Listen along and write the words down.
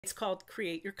It's called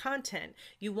Create Your Content.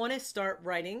 You want to start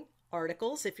writing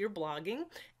articles, if you're blogging,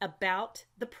 about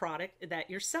the product that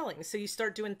you're selling. So you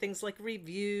start doing things like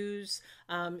reviews.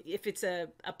 If it's a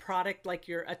product like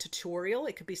a tutorial,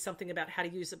 it could be something about how to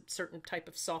use a certain type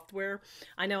of software.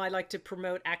 I know I like to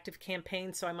promote Active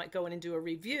Campaign, so I might go in and do a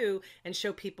review and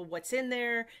show people what's in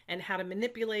there and how to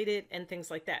manipulate it and things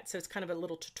like that. So it's kind of a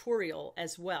little tutorial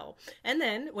as well. And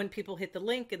then when people hit the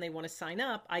link and they want to sign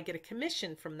up, I get a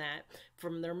commission from that,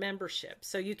 from their membership.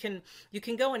 So you can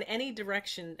go in any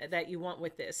direction that you want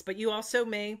with this, but you also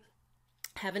may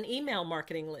have an email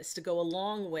marketing list to go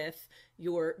along with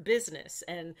your business,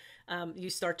 and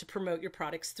you start to promote your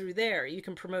products through there. You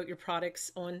can promote your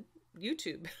products on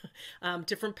YouTube,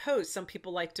 different posts. Some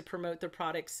people like to promote their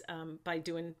products by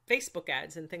doing Facebook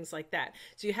ads and things like that.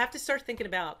 So you have to start thinking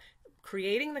about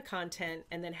creating the content,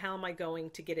 and then how am I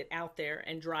going to get it out there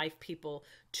and drive people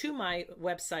to my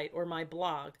website or my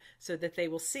blog so that they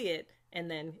will see it and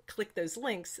then click those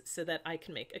links so that I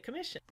can make a commission.